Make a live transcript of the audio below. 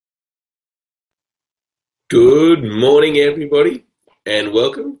Good morning, everybody, and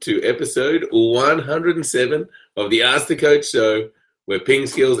welcome to episode 107 of the Ask the Coach show, where Ping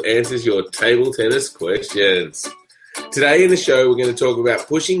Skills answers your table tennis questions. Today in the show, we're going to talk about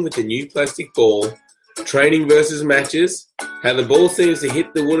pushing with the new plastic ball, training versus matches, how the ball seems to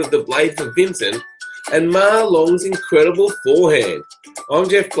hit the wood of the blade for Vincent, and Ma Long's incredible forehand. I'm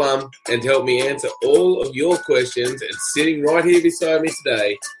Jeff Plum, and to help me answer all of your questions, and sitting right here beside me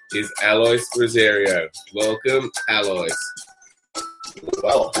today is Alois Rosario. Welcome, Alois.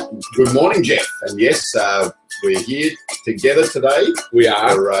 Well, good morning, Jeff. And yes, we're here together today. We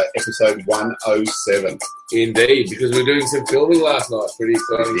are. For episode 107. Indeed, because we're doing some filming last night. Pretty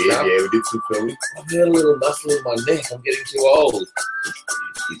exciting stuff. Yeah, we did some filming. I've got a little muscle in my neck. I'm getting too old.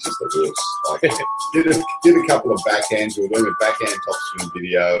 It's just the worst. Like, did a couple of backhands. We were doing a backhand topspin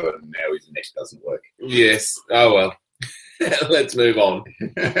video, and now his neck doesn't work. Yes. Oh, well. Let's move on.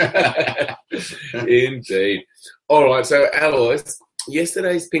 Indeed. All right, so Alois,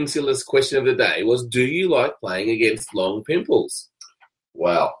 yesterday's Ping Skills question of the day was, do you like playing against long pimples?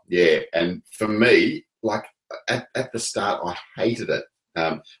 Well, yeah, and for me, like at the start, I hated it.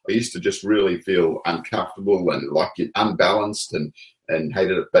 I used to just really feel uncomfortable and like unbalanced and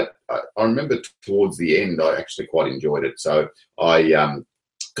hated it. But I remember towards the end, I actually quite enjoyed it. So I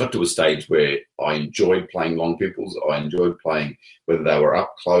got to a stage where I enjoyed playing long pimples. I enjoyed playing whether they were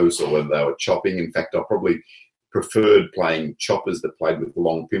up close or whether they were chopping. In fact, I probably preferred playing choppers that played with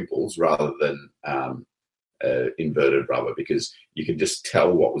long pimples rather than inverted rubber, because you could just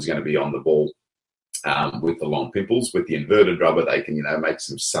tell what was going to be on the ball with the long pimples. With the inverted rubber, they can make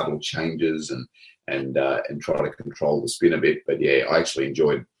some subtle changes and try to control the spin a bit. But yeah, I actually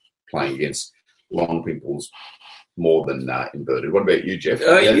enjoyed playing against long pimples more than inverted. What about you, Jeff?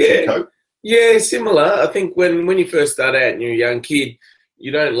 Yeah, similar. I think when you first start out and you're a young kid,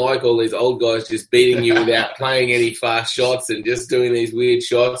 you don't like all these old guys just beating you without playing any fast shots and just doing these weird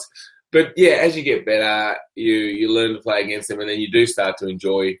shots. But yeah, as you get better, you learn to play against them, and then you do start to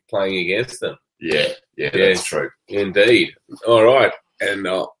enjoy playing against them. Yeah, that's true. Indeed. All right, and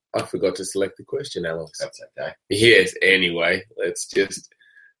I forgot to select the question, Alex. That's okay. Yes. Anyway, let's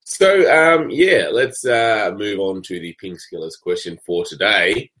move on to the Ping Skills question for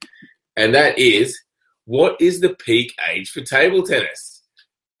today, and that is, what is the peak age for table tennis?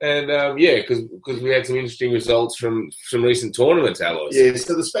 And because we had some interesting results from some recent tournaments, Alois. Yeah,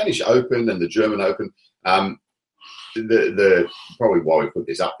 so the Spanish Open and the German Open, the probably why we put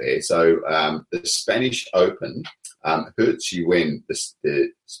this up there. So the Spanish Open, He Wen,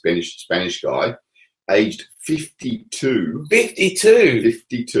 the Spanish guy, aged 52.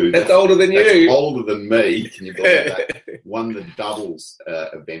 52. That's older than you. That's older than me. Can you believe that? Won the doubles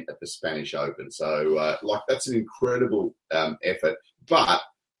event at the Spanish Open. So, that's an incredible effort. But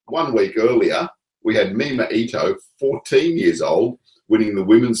 1 week earlier, we had Mima Ito, 14 years old, winning the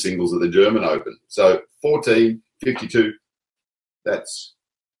women's singles at the German Open. So 14, 52, that's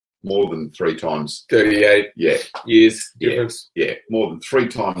more than 3 times. 38 years difference. Yeah, more than 3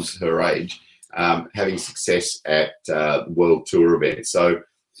 times her age, having success at World Tour events. So,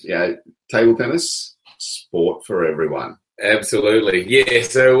 table tennis, sport for everyone. Absolutely. Yeah,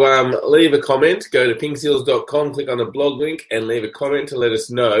 so leave a comment. Go to pingseals.com, click on the blog link, and leave a comment to let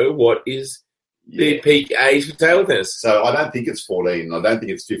us know what is the peak age for table tennis. So I don't think it's 14. I don't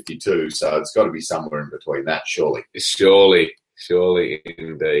think it's 52. So it's got to be somewhere in between that, surely. Surely,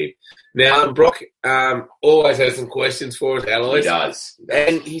 indeed. Now, Brock always has some questions for us, Alois. He does.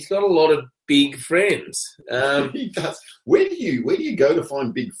 And he's got a lot of big friends. He does. Where do you go to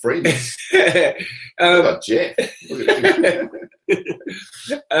find big friends? About Jeff. Look at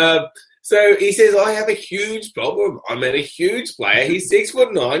him. So he says, I have a huge problem. I met a huge player. He's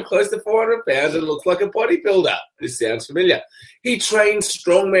 6'9", close to 400 pounds, and looks like a bodybuilder. This sounds familiar. He trains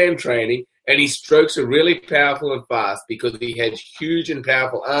strongman training, and his strokes are really powerful and fast because he has huge and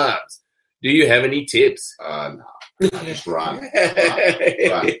powerful arms. Do you have any tips? No. Just run. Run.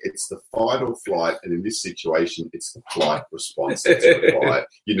 It's the fight or flight, and in this situation, it's the flight response that's required.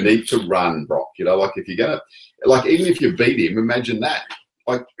 You need to run, Brock. If you're going to, even if you beat him, imagine that.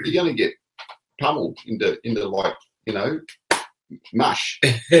 You're going to get pummeled into mush.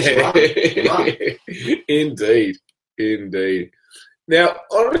 Just run. Indeed. Now,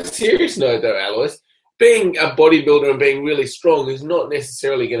 on a serious note, though, Alois, being a bodybuilder and being really strong is not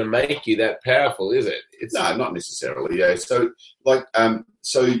necessarily going to make you that powerful, is it? No, not necessarily. Yeah. So,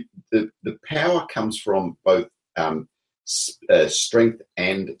 the power comes from both strength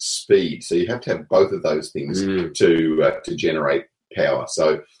and speed. So you have to have both of those things to generate power.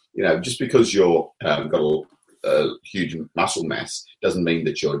 So, just because you're got a huge muscle mass doesn't mean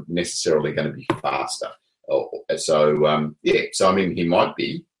that you're necessarily going to be faster. So I mean, he might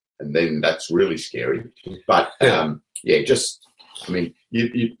be, and then that's really scary. But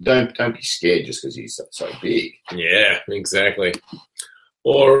you don't be scared just because he's so big. Yeah, exactly.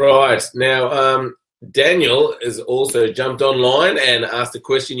 All right. Now, Daniel has also jumped online and asked a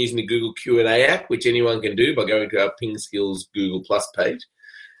question using the Google Q&A app, which anyone can do by going to our Ping Skills Google Plus page.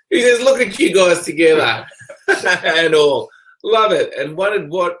 He says, look at you guys together and all. Love it. And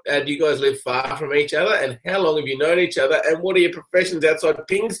wondered what, do you guys live far from each other, and how long have you known each other, and what are your professions outside of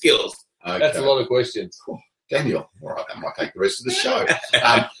Ping Skills? Okay. That's a lot of questions. Daniel, all right, that might take the rest of the show.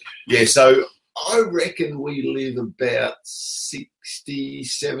 So I reckon we live about 60,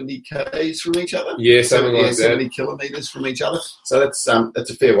 70 Ks from each other. Yeah, something like that. 70 kilometres from each other. So that's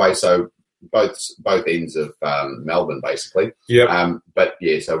a fair way. So both ends of Melbourne, basically. Yeah.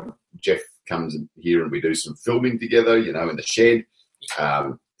 So Jeff comes here and we do some filming together, in the shed.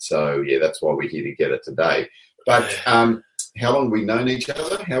 That's why we're here together today. But how long have we known each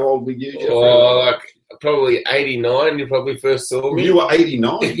other? How old were you, Jeff? Like probably 89. You probably first saw me. You were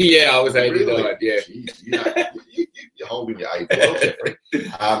 89? Yeah, I was 89. Really? Yeah. Jeez, you're holding your age well, Jeffrey.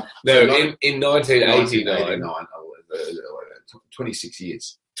 In 1989. 26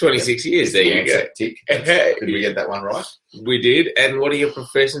 years. 26 years, there you go. Tick. Did we get that one right? We did. And what are your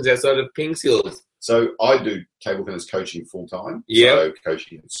professions outside of Ping Skills? So I do table tennis coaching full time. Yeah. So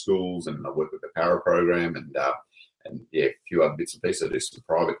coaching in schools, and I work with the Para program, and a few other bits and pieces. I do some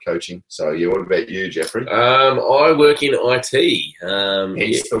private coaching. So what about you, Jeffrey? I work in IT.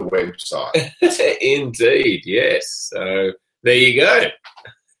 Hence the website. Indeed, yes. So there you go.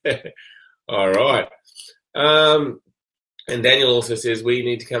 All right. And Daniel also says we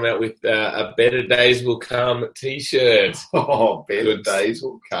need to come out with a Better Days Will Come T-shirt. Oh, Better Days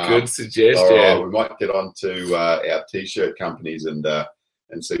Will Come. Good suggestion. All right, we might get on to our T-shirt companies and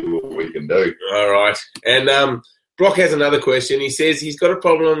see what we can do. All right. And Brock has another question. He says he's got a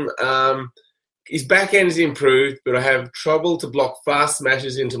problem. His backhand is improved, but I have trouble to block fast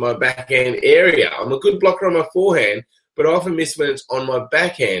smashes into my backhand area. I'm a good blocker on my forehand, but I often miss when it's on my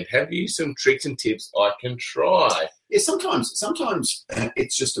backhand. Have you some tricks and tips I can try? Yeah, sometimes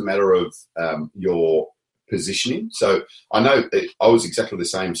it's just a matter of your positioning. So I know I was exactly the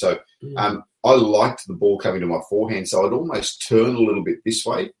same. So I liked the ball coming to my forehand, so I'd almost turn a little bit this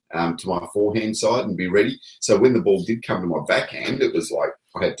way to my forehand side and be ready. So when the ball did come to my backhand, it was like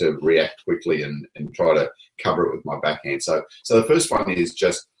I had to react quickly and try to cover it with my backhand. So the first one is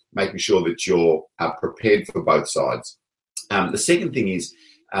just making sure that you're prepared for both sides. The second thing is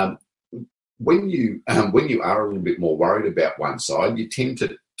when you are a little bit more worried about one side, you tend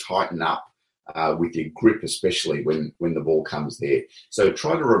to tighten up with your grip, especially when the ball comes there. So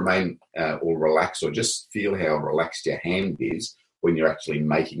try to remain or relax, or just feel how relaxed your hand is when you're actually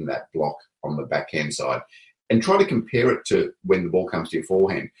making that block on the backhand side. And try to compare it to when the ball comes to your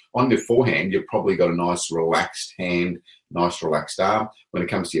forehand. On your forehand, you've probably got a nice relaxed hand, nice relaxed arm. When it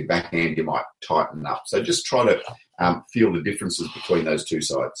comes to your backhand, you might tighten up. So just try to feel the differences between those two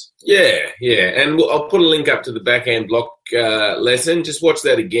sides. Yeah. And I'll put a link up to the backhand block lesson. Just watch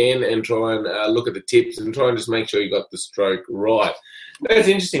that again and try and look at the tips and try and just make sure you got the stroke right. That's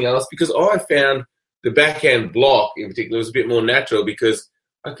interesting, Alice, because I found the backhand block in particular was a bit more natural because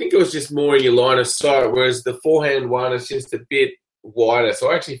I think it was just more in your line of sight, whereas the forehand one is just a bit wider. So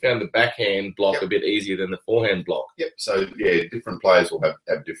I actually found the backhand block a bit easier than the forehand block. Yep. So, different players will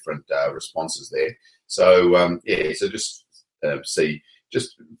have different responses there. So, so just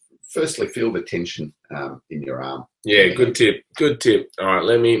just firstly feel the tension in your arm. Yeah, good tip. All right,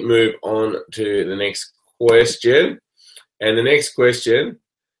 let me move on to the next question. And the next question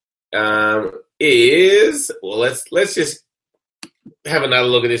is, well, let's just have another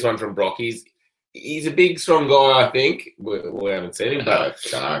look at this one from Brock. He's a big, strong guy, I think. We haven't seen him, but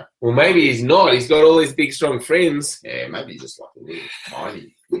well, maybe he's not. He's got all these big, strong friends. Yeah, maybe he's just like a little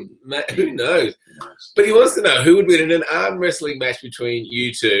tiny. Who knows? But he wants to know who would win in an arm wrestling match between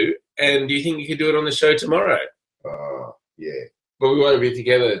you two, and do you think you could do it on the show tomorrow? Yeah. But we won't be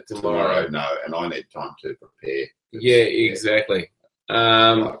together tomorrow. No, and I need time to prepare. Yeah, exactly.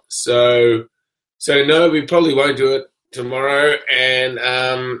 So no, we probably won't do it tomorrow. And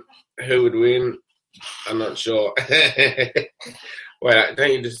who would win? I'm not sure. Wait,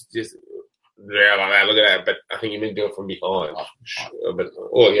 don't you just like that? Look at that. But I think you meant to do it from behind. Look at that.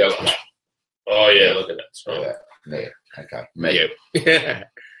 Strong. Yeah. Okay. Me.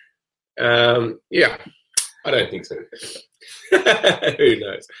 Yeah. I don't think so. Who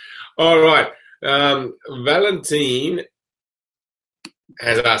knows? All right. Valentine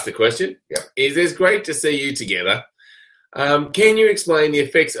has asked the question. Yep. It's great to see you together. Can you explain the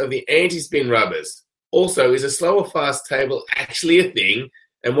effects of the anti-spin rubbers? Also, is a slow or fast table actually a thing?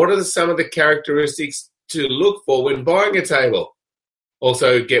 And what are some of the characteristics to look for when buying a table?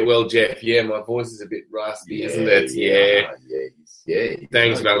 Also, get well, Jeff. Yeah, my voice is a bit rusty, isn't it? Yeah.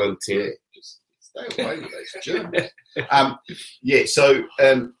 Thanks, Valentin. Yeah, just stay away with those germs. So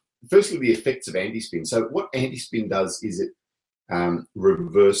firstly, the effects of anti-spin. So what anti-spin does is it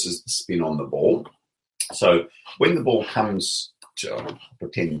reverses the spin on the ball. So when the ball comes, I'll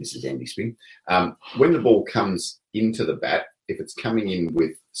pretend this is anti-spin. When the ball comes into the bat, if it's coming in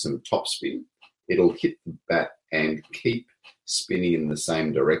with some top spin, it'll hit the bat and keep spinning in the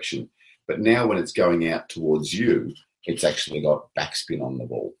same direction. But now when it's going out towards you, it's actually got backspin on the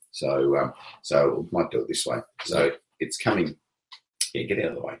ball. So we might do it this way. So it's coming. Yeah, get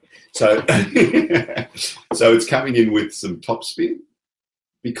out of the way. So so it's coming in with some top spin.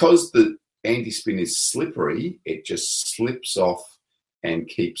 Because the anti-spin is slippery, it just slips off and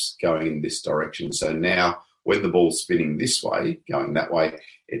keeps going in this direction. So now when the ball's spinning this way, going that way,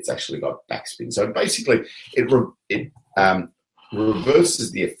 it's actually got backspin. So basically it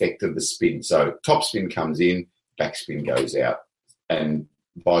reverses the effect of the spin. So top spin comes in, backspin goes out, and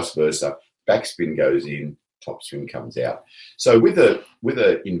vice versa. Backspin goes in, top spin comes out. So with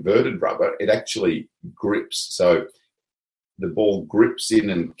a inverted rubber, it actually grips. So the ball grips in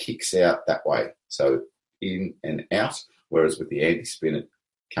and kicks out that way. So in and out. Whereas with the anti-spin, it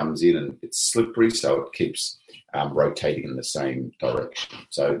comes in and it's slippery, so it keeps rotating in the same direction.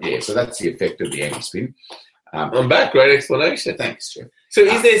 So so that's the effect of the anti-spin. I'm back. Great explanation. Thanks, Jeff. So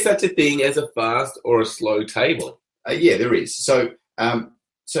is there such a thing as a fast or a slow table? Yeah, there is. So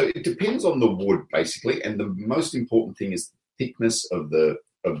it depends on the wood, basically, and the most important thing is the thickness of the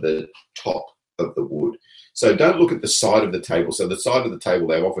top of the wood. So don't look at the side of the table. So the side of the table,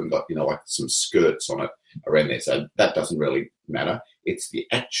 they've often got, like some skirts on it around there. So that doesn't really matter. It's the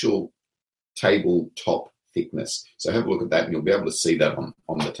actual table top thickness. So have a look at that and you'll be able to see that on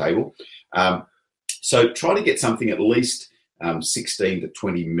the table. So try to get something at least 16 to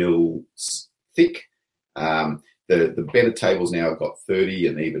 20 mils thick. The better tables now have got 30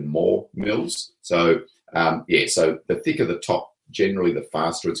 and even more mils. So so the thicker the top, generally the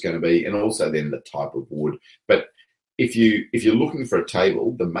faster it's going to be, and also then the type of wood. But if you're looking for a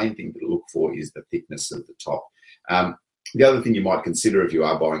table, the main thing to look for is the thickness of the top. The other thing you might consider if you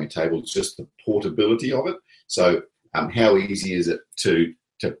are buying a table is just the portability of it. So how easy is it to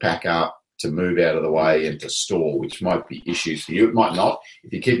pack up, to move out of the way, and to store, which might be issues for you. It might not.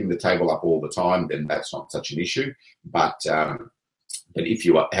 If you're keeping the table up all the time, then that's not such an issue. But if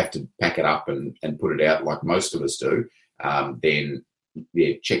you have to pack it up and put it out like most of us do, then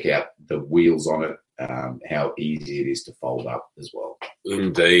check out the wheels on it, how easy it is to fold up as well.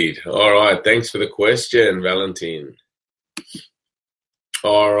 Indeed. All right. Thanks for the question, Valentin.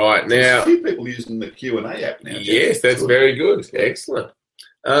 All right. Now, there's a few people using the Q&A app now. Yes, that's very good. Excellent.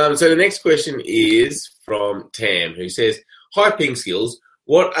 So the next question is from Tam, who says, "Hi, Ping Skills.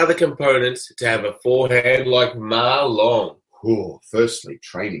 What are the components to have a forehand like Ma Long?" Firstly,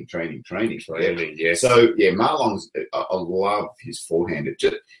 training. Yes. So, Ma Long's, I love his forehand. It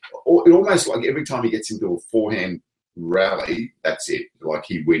almost like every time he gets into a forehand rally, that's it. Like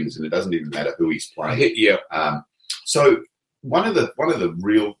he wins, and it doesn't even matter who he's playing. So one of the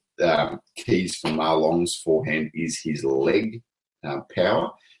real keys for Ma Long's forehand is his leg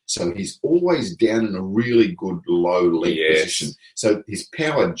power. So he's always down in a really good low leg position. So his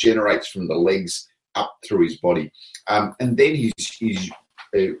power generates from the legs up through his body, and then he's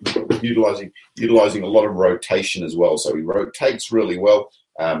utilizing a lot of rotation as well. So he rotates really well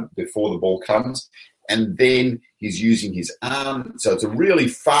before the ball comes, and then he's using his arm. So it's a really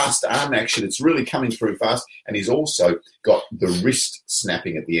fast arm action. It's really coming through fast, and he's also got the wrist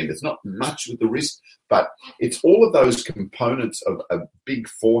snapping at the end. It's not much with the wrist, but it's all of those components of a big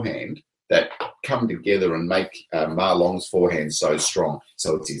forehand that come together and make Ma Long's forehand so strong.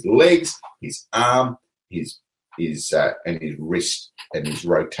 So it's his legs, his arm, his and his wrist and his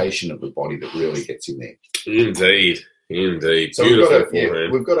rotation of the body that really gets in there. Indeed. So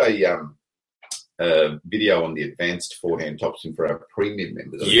we've got a video on the advanced forehand topspin for our premium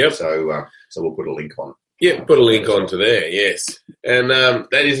members. Yep. So we'll put a link on. Yeah, put a link onto there, yes. And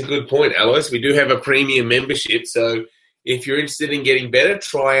that is a good point, Alois. We do have a premium membership, so if you're interested in getting better,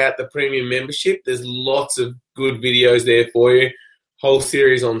 try out the premium membership. There's lots of good videos there for you. Whole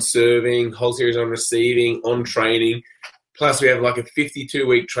series on serving, whole series on receiving, on training. Plus, we have like a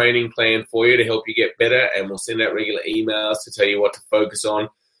 52-week training plan for you to help you get better, and we'll send out regular emails to tell you what to focus on.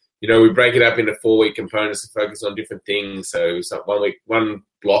 We break it up into 4-week components to focus on different things. So 1 week, one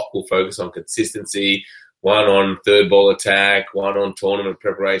block will focus on consistency. one on third ball attack, one on tournament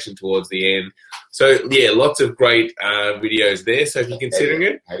preparation towards the end. So, yeah, lots of great videos there. So if you're considering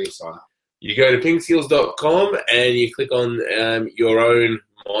it, how do you sign up? You go to pinkskills.com and you click on your own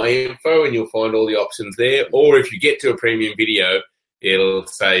My Info and you'll find all the options there. Or if you get to a premium video, it'll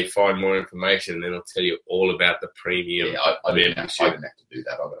say find more information and then it'll tell you all about the premium I didn't have to do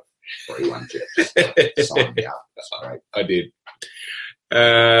that. I got a free one, Jeff. Just sign me up. That's great. I did.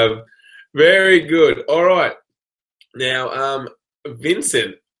 Very good. All right. Now,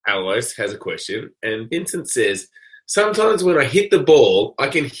 Vincent Alois has a question, and Vincent says, sometimes when I hit the ball, I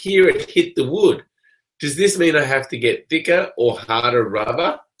can hear it hit the wood. Does this mean I have to get thicker or harder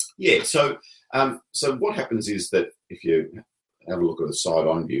rubber? Yeah, so what happens is that if you have a look at the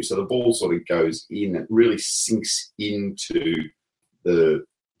side-on view, so the ball sort of goes in, it really sinks into the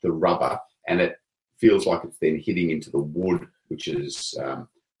rubber, and it feels like it's then hitting into the wood, which is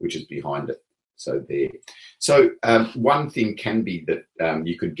behind it. So there. So one thing can be that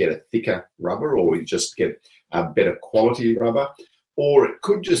you could get a thicker rubber, or you just get a better quality rubber, or it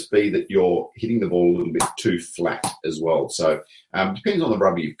could just be that you're hitting the ball a little bit too flat as well. So depends on the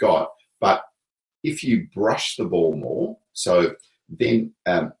rubber you've got, but if you brush the ball more, so then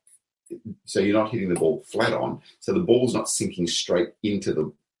so you're not hitting the ball flat on, so the ball's not sinking straight into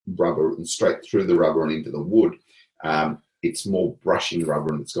the rubber and straight through the rubber and into the wood. It's more brushing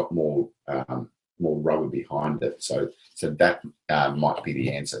rubber and it's got more rubber behind it. So that might be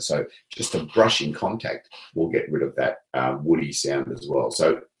the answer. So just a brushing contact will get rid of that woody sound as well.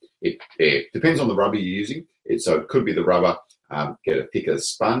 So it depends on the rubber you're using. So it could be the rubber, get a thicker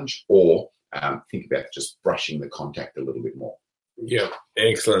sponge, or think about just brushing the contact a little bit more. Yeah,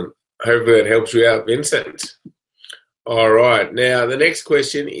 excellent. Hopefully that helps you out, Vincent. All right. Now, the next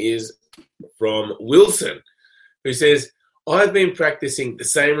question is from Wilson, who says, I've been practicing the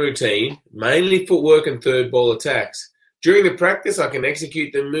same routine, mainly footwork and third ball attacks. During the practice, I can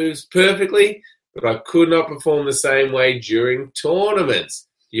execute the moves perfectly, but I could not perform the same way during tournaments.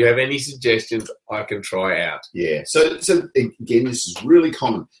 Do you have any suggestions I can try out? Yeah. So again, this is really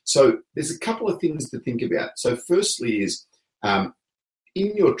common. So there's a couple of things to think about. So firstly is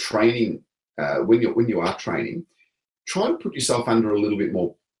in your training, when you are training, try and put yourself under a little bit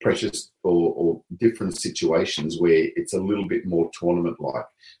more pressures or different situations where it's a little bit more tournament-like.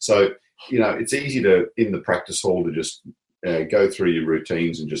 So, it's easy to, in the practice hall, to just go through your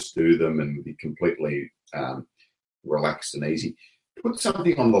routines and just do them and be completely relaxed and easy. Put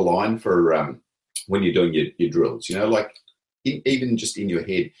something on the line for when you're doing your drills, even just in your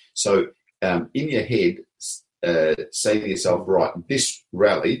head. So in your head, say to yourself, right, this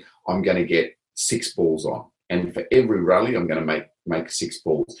rally, I'm going to get 6 balls on. And for every rally, I'm going to make 6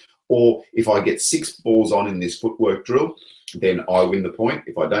 balls. Or if I get 6 balls on in this footwork drill, then I win the point.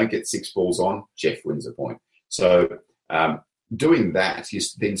 If I don't get 6 balls on, Jeff wins the point. So doing that, you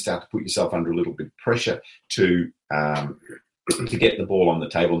then start to put yourself under a little bit of pressure to get the ball on the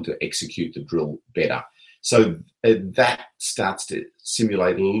table and to execute the drill better. So that starts to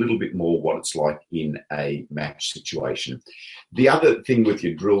simulate a little bit more what it's like in a match situation. The other thing with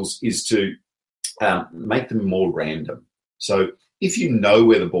your drills is to make them more random. So if you know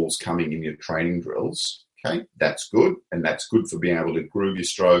where the ball's coming in your training drills, okay, that's good. And that's good for being able to groove your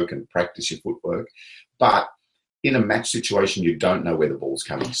stroke and practice your footwork. But in a match situation, you don't know where the ball's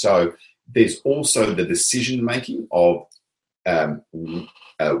coming. So there's also the decision-making of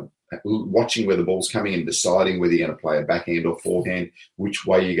watching where the ball's coming and deciding whether you're going to play a backhand or forehand, which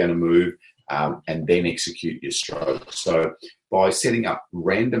way you're going to move, and then execute your stroke. So by setting up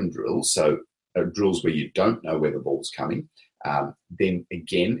random drills, drills where you don't know where the ball's coming, then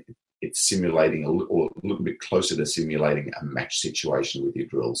again, it's simulating a little bit closer to simulating a match situation with your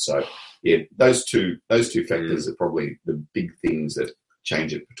drills. So yeah, those two factors are probably the big things that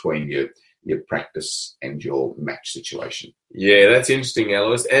change it between your practice and your match situation. Yeah, that's interesting,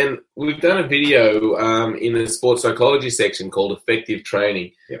 Alois. And we've done a video in the sports psychology section called Effective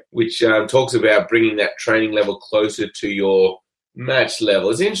Training, which talks about bringing that training level closer to your match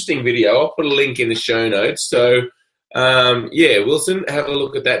level. It's an interesting video. I'll put a link in the show notes. So, Wilson, have a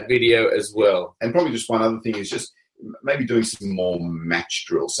look at that video as well. And probably just one other thing is just maybe doing some more match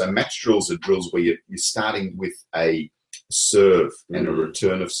drills. So match drills are drills where you're starting with a serve and a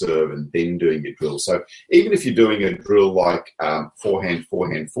return of serve and then doing your drill. So even if you're doing a drill like forehand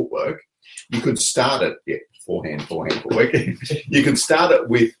footwork, you could start it, forehand footwork. You can start it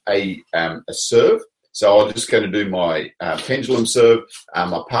with a serve. So I'm just going to do my pendulum serve.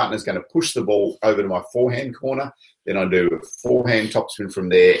 My partner's going to push the ball over to my forehand corner. Then I do a forehand topspin from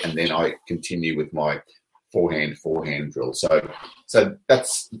there, and then I continue with my forehand drill. So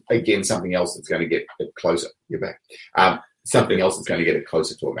that's again something else that's going to get it closer. You're back. Something else that's going to get it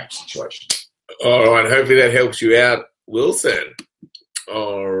closer to a match situation. All right. Hopefully that helps you out, Wilson.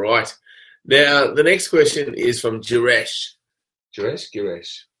 All right. Now the next question is from Giresh. Giresh.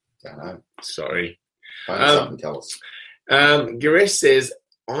 Don't know. Sorry. Find something. Tell us. Giresh says,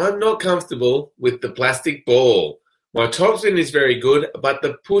 I'm not comfortable with the plastic ball. My topspin is very good, but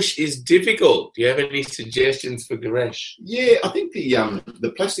the push is difficult. Do you have any suggestions for Giresh? Yeah, I think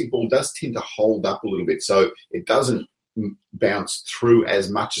the plastic ball does tend to hold up a little bit, so it doesn't bounce through as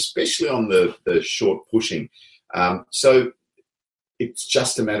much, especially on the short pushing. So it's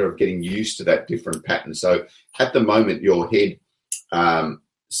just a matter of getting used to that different pattern. So at the moment, your head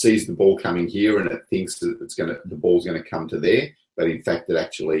sees the ball coming here and it thinks that the ball's going to come to there, but in fact it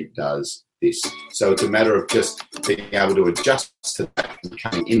actually does this. So it's a matter of just being able to adjust to that and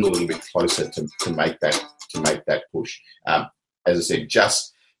coming in a little bit closer to make that push. As I said,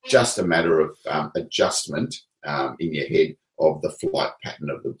 just a matter of adjustment in your head of the flight pattern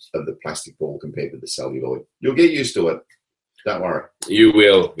of the plastic ball compared to the celluloid. You'll get used to it. Don't worry. You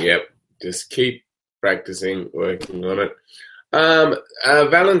will. Yep. Just keep practicing, working on it.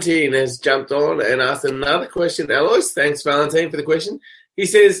 Valentine has jumped on and asked another question. Alois, thanks, Valentine, for the question. He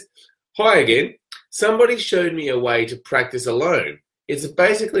says, hi again. Somebody showed me a way to practice alone. It's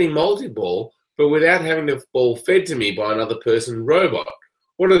basically multi-ball, but without having the ball fed to me by another person robot.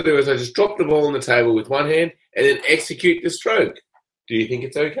 What I do is I just drop the ball on the table with one hand and then execute the stroke. Do you think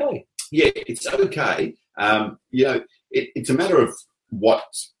it's okay? Yeah, it's okay. It's a matter of what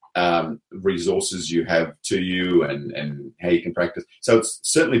resources you have to you and how you can practice. So it's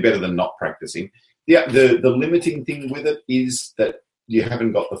certainly better than not practicing. Yeah, the limiting thing with it is that you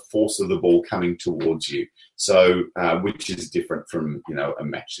haven't got the force of the ball coming towards you. So which is different from a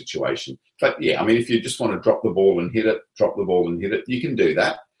match situation. But yeah, I mean, if you just want to drop the ball and hit it, you can do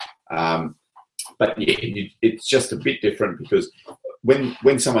that. But yeah, it's just a bit different because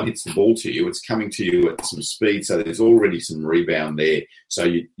when someone hits the ball to you, it's coming to you at some speed, so there's already some rebound there. So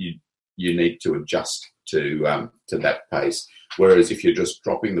you need to adjust to that pace. Whereas if you're just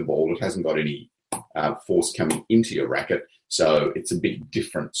dropping the ball, it hasn't got any force coming into your racket, so it's a bit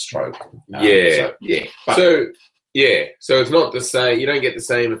different stroke. So it's not the same. You don't get the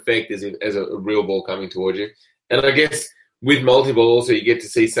same effect as a real ball coming towards you. And I guess with multi-ball also you get to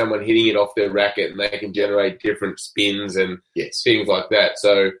see someone hitting it off their racket and they can generate different spins and things like that.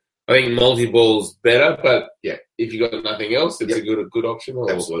 So I think multi-ball's better, but if you got nothing else, it's a good option.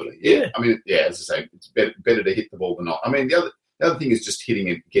 Absolutely. Yeah. I mean, as I say, it's better to hit the ball than not. I mean, the other thing is just hitting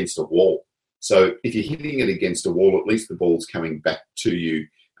it against a wall. So if you're hitting it against a wall, at least the ball's coming back to you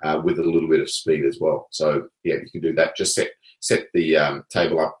with a little bit of speed as well. So yeah, you can do that. Just set the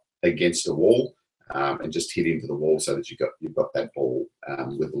table up against a wall. And just hit into the wall so that you've got that ball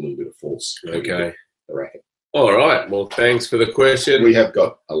with a little bit of force. Okay. The racket. All right. Well, thanks for the question. We have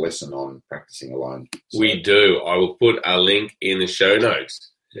got a lesson on practicing alone. So. We do. I will put a link in the show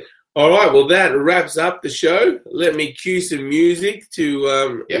notes. Yeah. All right. Well, that wraps up the show. Let me cue some music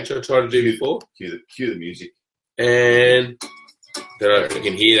to which I tried to do before. Cue the music. And I don't know if you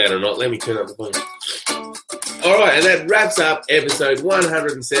can hear that or not. Let me turn up the volume. All right, and that wraps up episode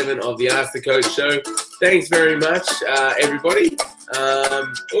 107 of the Ask the Coach show. Thanks very much, everybody.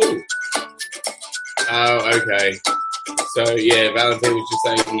 Okay. So, yeah, Valentine was just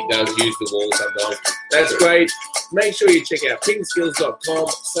saying he does use the wall sometimes. That's great. Make sure you check out pingskills.com.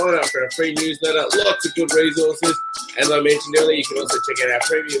 Sign up for our free newsletter. Lots of good resources. As I mentioned earlier, you can also check out our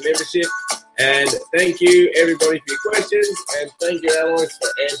premium membership. And thank you, everybody, for your questions. And thank you, Alois, for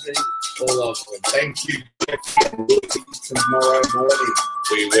answering all of them. Thank you. Tomorrow morning.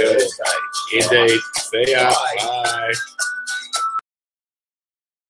 We will. Indeed. See ya. Bye.